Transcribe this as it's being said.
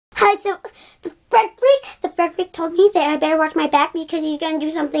So the Fred Freak told me that I better watch my back because he's gonna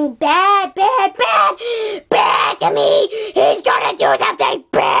do something bad to me. He's gonna do something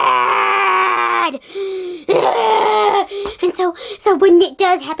bad. And so when it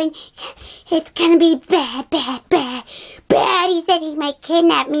does happen, it's gonna be bad. He said he might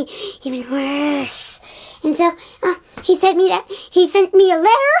kidnap me, even worse. And so he sent me a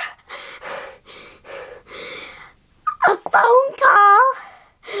letter, a phone call,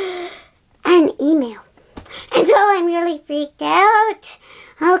 and an email. And so I'm really freaked out.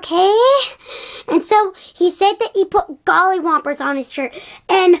 Okay? And so he said that he put gollywompers on his shirt.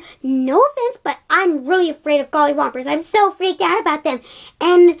 And no offense, but I'm really afraid of gollywompers. I'm so freaked out about them.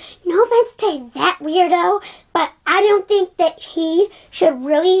 And no offense to that weirdo, but I don't think that he should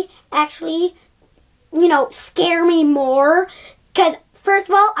really actually, scare me more. Because, first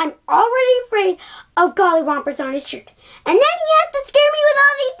of all, I'm already afraid of gollywompers on his shirt. And then he has to scare me with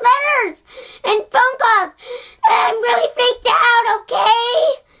all these letters and phone calls. I'm really freaked out,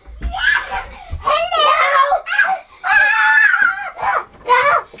 okay? Hello?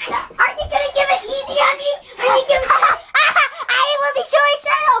 Are you going to give it easy on me? Are you giving I will destroy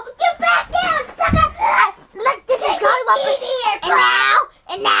Shiloh! Get back down, sucker! Look, this is gollywompers here.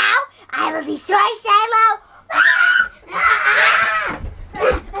 And now, I will destroy Shiloh.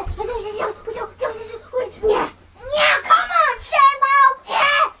 Yeah, come on, Shiloh!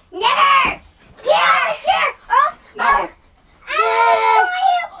 Yeah, never! Get on the chair!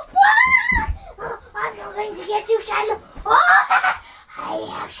 I'm going to get you, Shiloh! I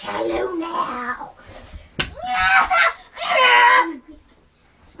have Shiloh now!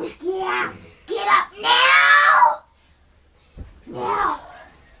 Yeah, get up now! Now!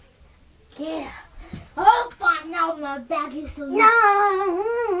 Get up! Oh, fine, now I'm gonna bag you so no!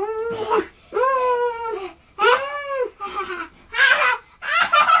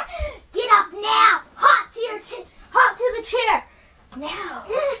 Get up now! Hop to the chair! Now!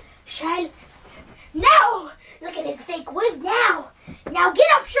 Shiloh! Now! Look at his fake wig now! Now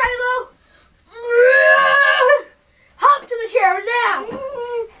get up, Shiloh! Hop to the chair now!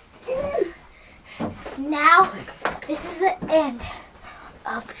 Now, this is the end.